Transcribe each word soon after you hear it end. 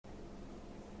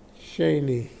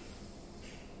Sheni.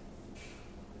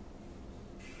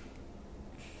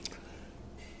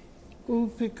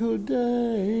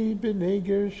 Upikudei b'nei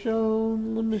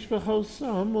Gershon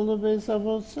l'mishpachosam u'lebeis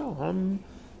avosam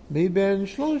מבין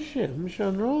 30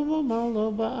 שנה ומעלה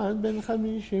ועד בין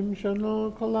 50 שנה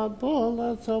כל הבא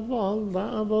לצבא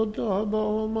לעבודה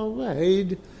באוהל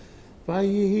מועד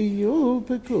ויהיו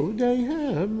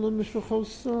פקודיהם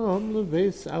למשפחתם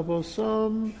לבית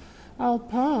אבוסם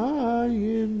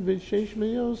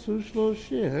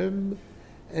 2,630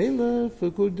 אלה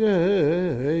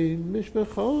פקודי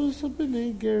משפחות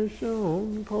בני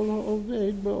גרשון כל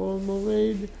העובד באוהל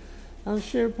מועד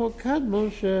אשר פקד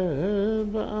משה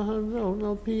ואהרון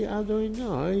על פי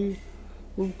אדוני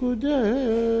ופקודי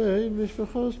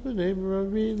משפחות בני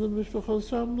מררי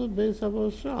למשפחתם לבית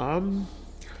אבוסם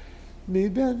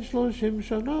מבין 30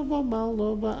 שנה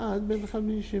ומעלה ועד בין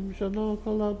 50 שנה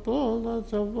כל הבא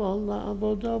לצבא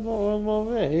לעבודה באוהל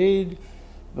מועד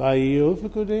ויהיו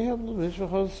פקודיהם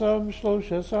למשפחתם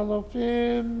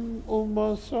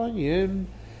 3,200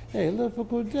 אלה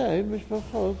פקודי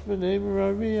משפחות בני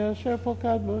מררי אשר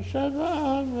פקד משה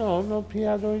ואהרון על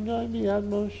פי אדוני מיד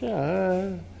משה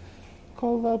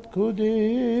כל הפקודים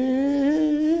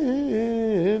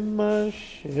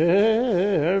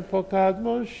אשר פקד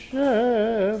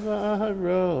משה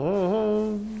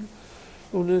ואהרון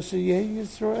ונשיאי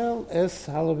ישראל אס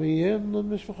הלוויים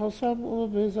למשפחתם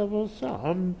ולבית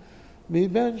אבוסם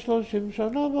מבין 30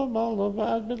 שנה ומעלה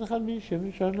ועד בין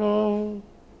 50 שנה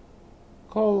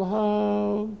כל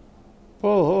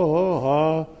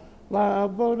הבא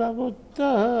לעבוד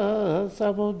עבודה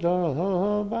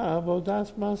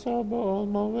בעבודת מסע באוהל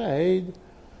מועד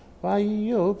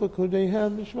ויהיו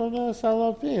פקודיהם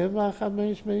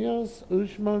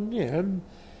 8,580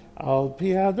 על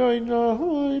פי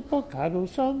אדוני פקד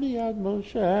אותם מיד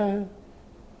משה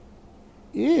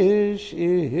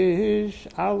איש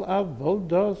על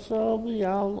עבודתו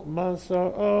ועל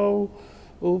מסעו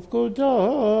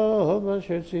ופקודו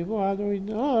אשר ציוו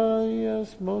אדוני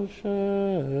את משה